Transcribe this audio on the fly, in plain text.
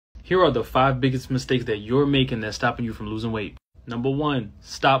Here are the 5 biggest mistakes that you're making that's stopping you from losing weight. Number 1,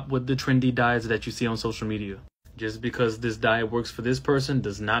 stop with the trendy diets that you see on social media. Just because this diet works for this person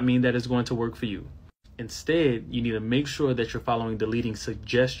does not mean that it's going to work for you. Instead, you need to make sure that you're following the leading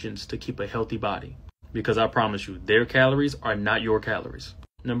suggestions to keep a healthy body. Because I promise you, their calories are not your calories.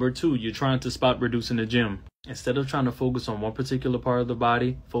 Number 2, you're trying to spot reduce in the gym. Instead of trying to focus on one particular part of the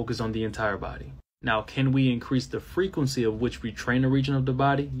body, focus on the entire body. Now, can we increase the frequency of which we train a region of the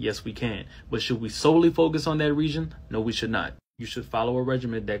body? Yes, we can. But should we solely focus on that region? No, we should not. You should follow a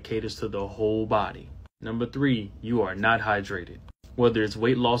regimen that caters to the whole body. Number 3, you are not hydrated. Whether it's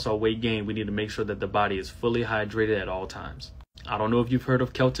weight loss or weight gain, we need to make sure that the body is fully hydrated at all times. I don't know if you've heard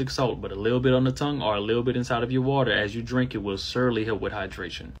of Celtic salt, but a little bit on the tongue or a little bit inside of your water as you drink it will certainly help with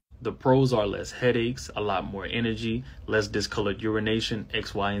hydration. The pros are less headaches, a lot more energy, less discolored urination,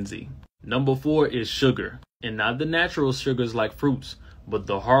 X, Y, and Z. Number 4 is sugar, and not the natural sugars like fruits, but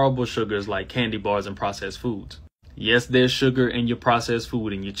the horrible sugars like candy bars and processed foods. Yes, there's sugar in your processed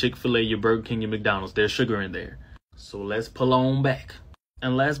food, in your Chick-fil-A, your Burger King, your McDonald's. There's sugar in there. So let's pull on back.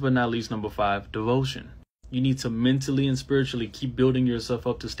 And last but not least, number 5, devotion. You need to mentally and spiritually keep building yourself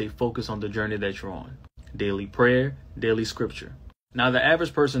up to stay focused on the journey that you're on. Daily prayer, daily scripture. Now, the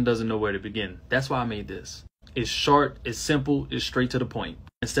average person doesn't know where to begin. That's why I made this. It's short, it's simple, it's straight to the point.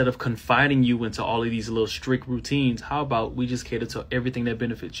 Instead of confining you into all of these little strict routines, how about we just cater to everything that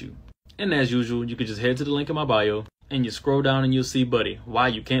benefits you? And as usual, you can just head to the link in my bio and you scroll down and you'll see, buddy, why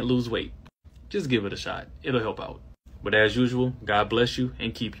you can't lose weight. Just give it a shot. It'll help out. But as usual, God bless you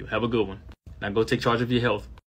and keep you. Have a good one. Now go take charge of your health.